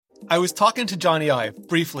I was talking to Johnny Ive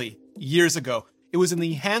briefly years ago. It was in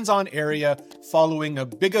the hands-on area following a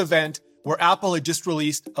big event where Apple had just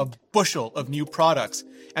released a bushel of new products.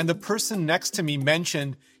 And the person next to me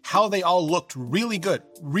mentioned how they all looked really good,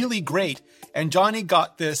 really great. And Johnny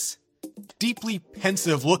got this deeply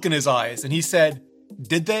pensive look in his eyes. And he said,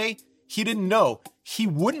 did they? He didn't know. He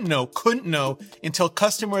wouldn't know, couldn't know until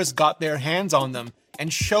customers got their hands on them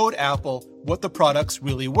and showed Apple what the products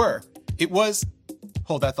really were. It was,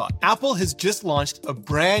 hold that thought. Apple has just launched a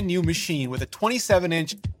brand new machine with a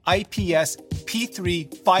 27-inch IPS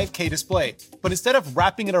P3 5K display. But instead of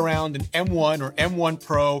wrapping it around an M1 or M1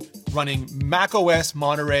 Pro running macOS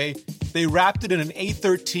Monterey, they wrapped it in an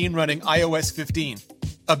A13 running iOS 15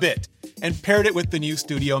 a bit and paired it with the new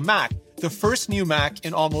Studio Mac, the first new Mac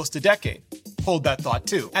in almost a decade. Hold that thought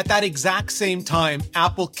too. At that exact same time,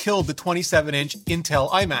 Apple killed the 27-inch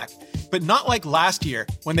Intel iMac. But not like last year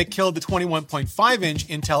when they killed the 21.5-inch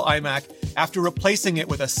Intel iMac after replacing it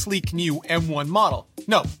with a sleek new M1 model.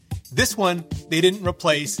 No, this one they didn't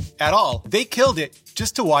replace at all. They killed it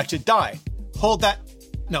just to watch it die. Hold that.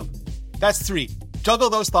 No, that's 3. Juggle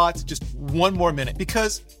those thoughts just one more minute,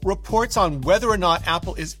 because reports on whether or not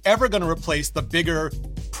Apple is ever going to replace the bigger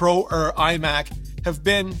Pro or iMac have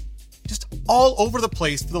been just all over the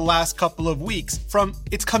place for the last couple of weeks, from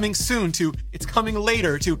it's coming soon to it's coming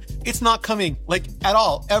later to it's not coming like at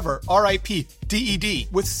all, ever, RIP, DED,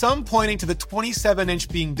 with some pointing to the 27-inch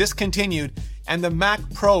being discontinued and the Mac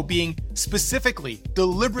Pro being specifically,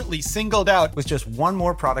 deliberately singled out with just one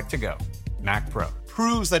more product to go, Mac Pro.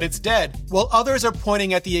 Proves that it's dead, while others are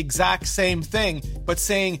pointing at the exact same thing, but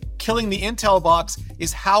saying killing the Intel box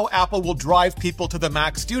is how Apple will drive people to the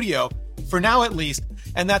Mac Studio, for now at least,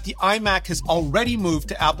 and that the iMac has already moved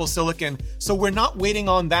to Apple Silicon, so we're not waiting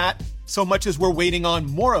on that so much as we're waiting on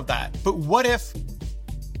more of that. But what if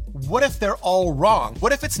they're all wrong?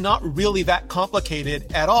 What if it's not really that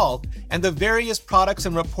complicated at all, and the various products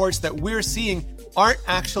and reports that we're seeing aren't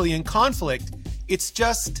actually in conflict? It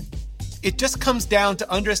just comes down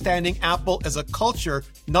to understanding Apple as a culture,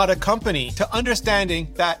 not a company, to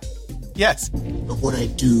understanding that, yes, but what I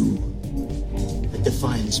do, that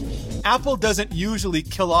defines me. Apple doesn't usually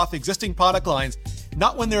kill off existing product lines,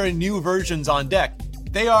 not when there are new versions on deck.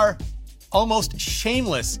 They are almost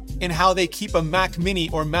shameless in how they keep a Mac Mini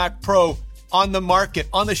or Mac Pro on the market,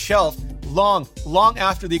 on the shelf, long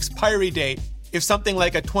after the expiry date, if something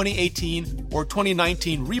like a 2018 or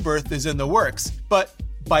 2019 rebirth is in the works. But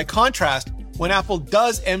by contrast, when Apple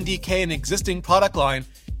does MDK an existing product line,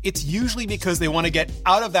 it's usually because they want to get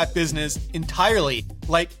out of that business entirely,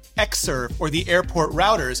 like Xserve or the airport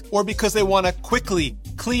routers, or because they want to quickly,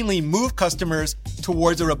 cleanly move customers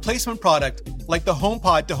towards a replacement product like the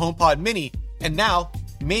HomePod to HomePod Mini, and now,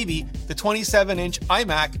 maybe, the 27-inch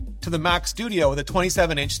iMac to the Mac Studio with a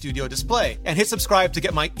 27-inch Studio display. And hit subscribe to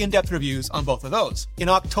get my in-depth reviews on both of those. In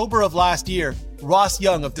October of last year, Ross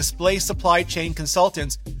Young of Display Supply Chain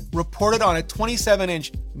Consultants reported on a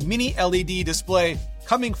 27-inch mini LED display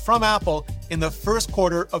coming from Apple in the first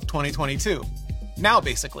quarter of 2022. Now,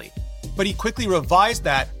 basically. But he quickly revised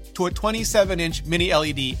that to a 27-inch mini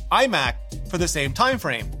LED iMac for the same time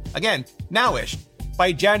frame. Again, nowish.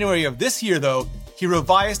 By January of this year, though, he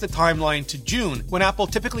revised the timeline to June, when Apple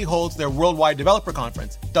typically holds their Worldwide Developer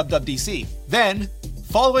Conference, WWDC. Then,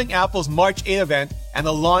 following Apple's March 8 event and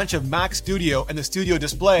the launch of Mac Studio and the Studio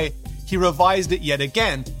Display, he revised it yet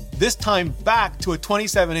again, this time back to a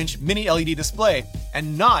 27-inch mini LED display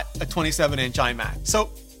and not a 27-inch iMac.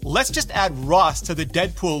 So let's just add Ross to the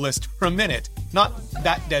Deadpool list for a minute. Not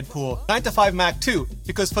that Deadpool. 9to5 Mac too,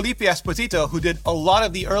 because Felipe Esposito, who did a lot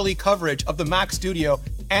of the early coverage of the Mac Studio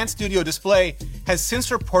and Studio Display, has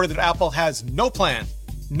since reported that Apple has no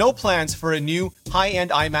plans for a new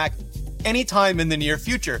high-end iMac anytime in the near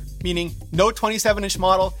future, meaning no 27-inch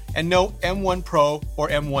model and no M1 Pro or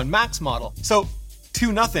M1 Max model. So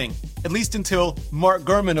 2-0, at least until Mark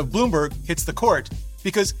Gurman of Bloomberg hits the court,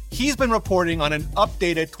 because he's been reporting on an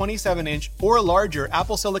updated 27-inch or larger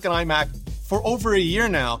Apple Silicon iMac for over a year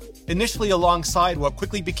now, initially alongside what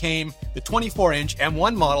quickly became the 24-inch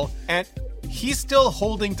M1 model, and he's still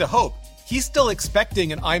holding to hope. He's still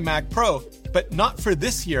expecting an iMac Pro, but not for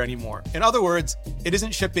this year anymore. In other words, it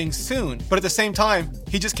isn't shipping soon, but at the same time,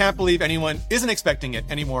 he just can't believe anyone isn't expecting it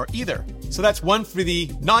anymore either. So that's one for the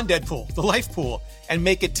non-Deadpool, the life pool, and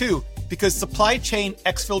make it 2, because supply chain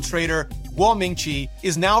exfiltrator Guo Mingqi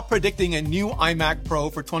is now predicting a new iMac Pro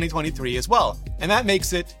for 2023 as well. And that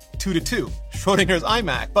makes it 2-2, Schrodinger's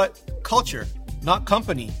iMac. But culture, not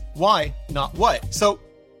company. Why, not what? So,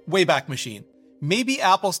 Wayback Machine. Maybe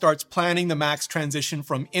Apple starts planning the Mac's transition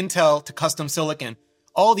from Intel to custom silicon,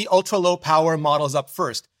 all the ultra-low power models up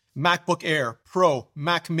first, MacBook Air, Pro,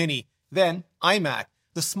 Mac Mini, then iMac,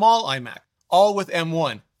 the small iMac, all with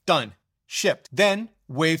M1. Done. Shipped. Then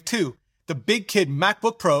Wave 2, the big kid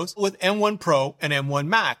MacBook Pros with M1 Pro and M1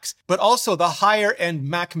 Max, but also the higher end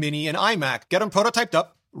Mac Mini and iMac. Get them prototyped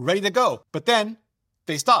up, ready to go. But then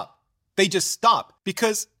they stop. They just stop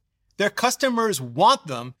because their customers want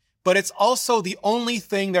them, but it's also the only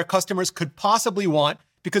thing their customers could possibly want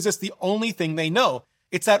because it's the only thing they know.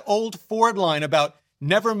 It's that old Ford line about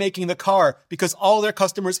never making the car because all their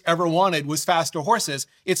customers ever wanted was faster horses.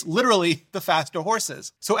 It's literally the faster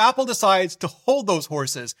horses. So Apple decides to hold those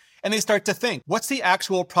horses and they start to think, what's the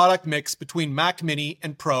actual product mix between Mac Mini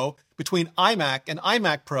and Pro, between iMac and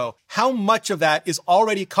iMac Pro? How much of that is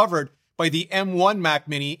already covered by the M1 Mac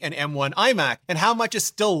Mini and M1 iMac? And how much is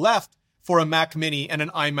still left for a Mac Mini and an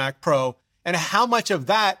iMac Pro? And how much of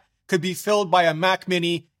that could be filled by a Mac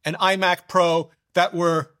Mini and iMac Pro that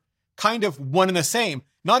were kind of one and the same?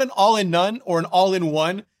 Not an all-in-none or an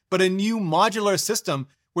all-in-one, but a new modular system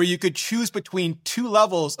where you could choose between 2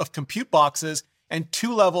 levels of compute boxes and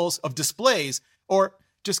 2 levels of displays, or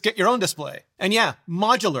just get your own display. And yeah,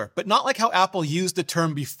 modular, but not like how Apple used the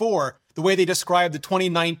term before, the way they described the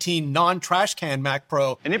 2019 non-trash can Mac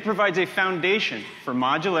Pro. And it provides a foundation for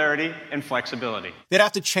modularity and flexibility. They'd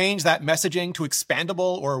have to change that messaging to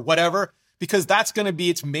expandable or whatever, because that's going to be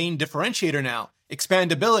its main differentiator now,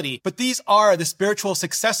 expandability. But these are the spiritual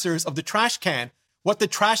successors of the trash can, what the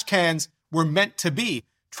trash cans were meant to be.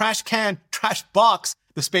 Trash can, trash box,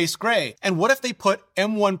 the space gray. And what if they put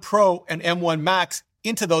M1 Pro and M1 Max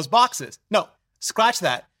into those boxes? No, scratch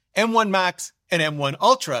that. M1 Max and M1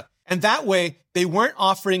 Ultra. And that way, they weren't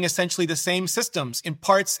offering essentially the same systems in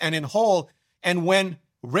parts and in whole. And when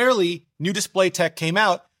rarely new display tech came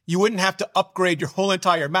out, you wouldn't have to upgrade your whole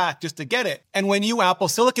entire Mac just to get it. And when new Apple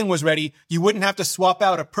Silicon was ready, you wouldn't have to swap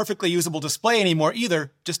out a perfectly usable display anymore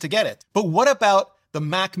either just to get it. But what about the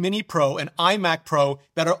Mac Mini Pro and iMac Pro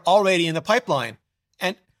that are already in the pipeline?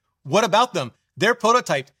 And what about them? They're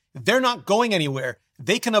prototyped. They're not going anywhere.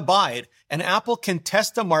 They can abide, and Apple can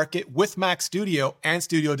test the market with Mac Studio and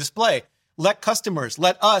Studio Display. Let customers,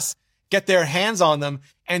 let us get their hands on them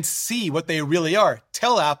and see what they really are.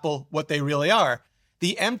 Tell Apple what they really are.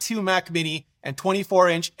 The M2 Mac Mini and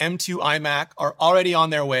 24-inch M2 iMac are already on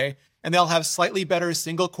their way, and they'll have slightly better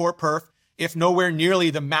single-core perf, if nowhere nearly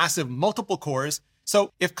the massive multiple cores.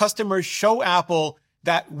 So if customers show Apple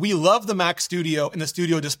that we love the Mac Studio and the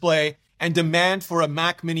Studio Display and demand for a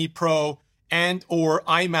Mac Mini Pro and or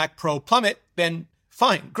iMac Pro plummet, then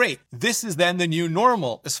fine, great. This is then the new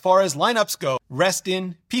normal as far as lineups go. Rest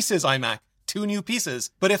in pieces iMac, 2 new pieces.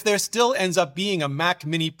 But if there still ends up being a Mac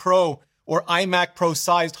Mini Pro or iMac Pro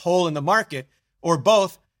sized hole in the market, or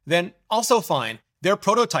both, then also fine. They're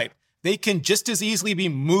prototype. They can just as easily be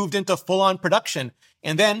moved into full-on production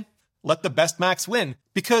and then let the best Macs win.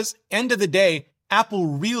 Because end of the day, Apple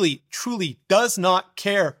really, truly does not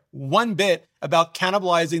care one bit about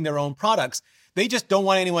cannibalizing their own products. They just don't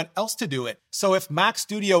want anyone else to do it. So if Mac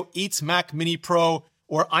Studio eats Mac Mini Pro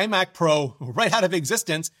or iMac Pro right out of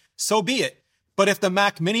existence, so be it. But if the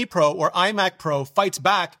Mac Mini Pro or iMac Pro fights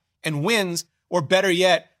back and wins, or better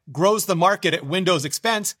yet, grows the market at Windows'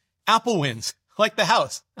 expense, Apple wins. Like the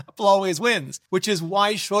house, Apple always wins, which is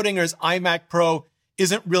why Schrodinger's iMac Pro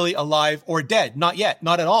isn't really alive or dead. Not yet,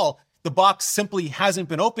 not at all. The box simply hasn't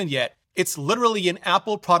been opened yet. It's literally in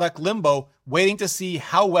Apple product limbo, waiting to see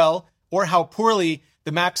how well or how poorly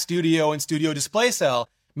the Mac Studio and Studio Display sell.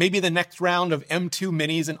 Maybe the next round of M2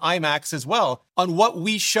 Minis and iMacs as well, on what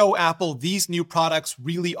we show Apple these new products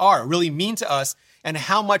really are, really mean to us, and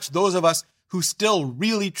how much those of us who still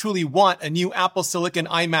really truly want a new Apple Silicon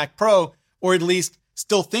iMac Pro, or at least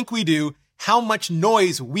still think we do, how much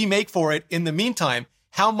noise we make for it in the meantime,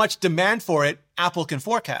 how much demand for it Apple can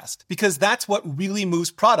forecast. Because that's what really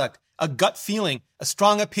moves product, a gut feeling, a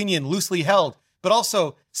strong opinion loosely held, but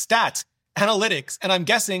also stats, analytics, and I'm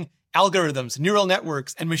guessing algorithms, neural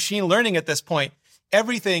networks, and machine learning at this point.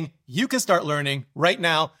 Everything you can start learning right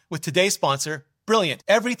now with today's sponsor, Brilliant.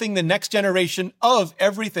 Everything the next generation of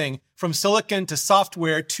everything from silicon to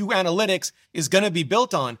software to analytics is going to be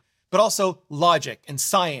built on, but also logic and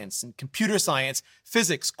science and computer science,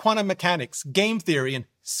 physics, quantum mechanics, game theory, and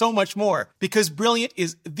so much more. Because Brilliant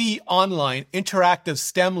is the online interactive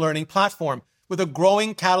STEM learning platform with a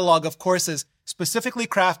growing catalog of courses specifically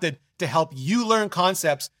crafted to help you learn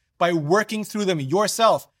concepts by working through them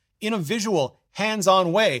yourself in a visual,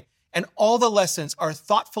 hands-on way. And all the lessons are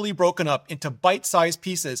thoughtfully broken up into bite-sized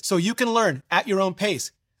pieces so you can learn at your own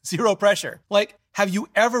pace. Zero pressure. Like, have you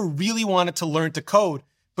ever really wanted to learn to code,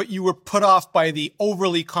 but you were put off by the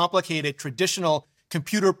overly complicated traditional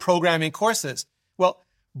computer programming courses? Well,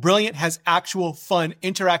 Brilliant has actual fun,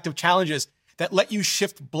 interactive challenges that let you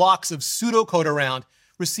shift blocks of pseudocode around,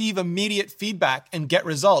 receive immediate feedback, and get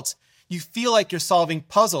results. You feel like you're solving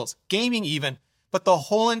puzzles, gaming even, but the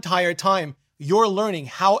whole entire time, you're learning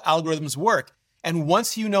how algorithms work. And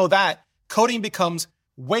once you know that, coding becomes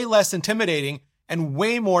way less intimidating and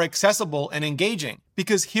way more accessible and engaging.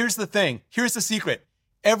 Because here's the thing, here's the secret.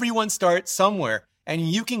 Everyone starts somewhere, and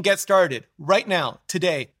you can get started right now,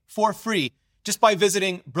 today, for free, just by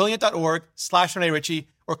visiting brilliant.org/Rene Ritchie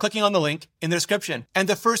or clicking on the link in the description. And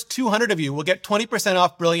the first 200 of you will get 20%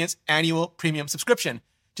 off Brilliant's annual premium subscription.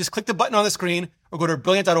 Just click the button on the screen or go to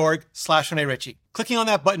brilliant.org/Rene Ritchie. Clicking on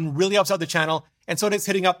that button really helps out the channel, and so does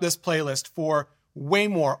hitting up this playlist for way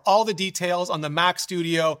more, all the details on the Mac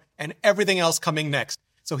Studio and everything else coming next.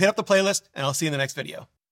 So hit up the playlist, and I'll see you in the next video.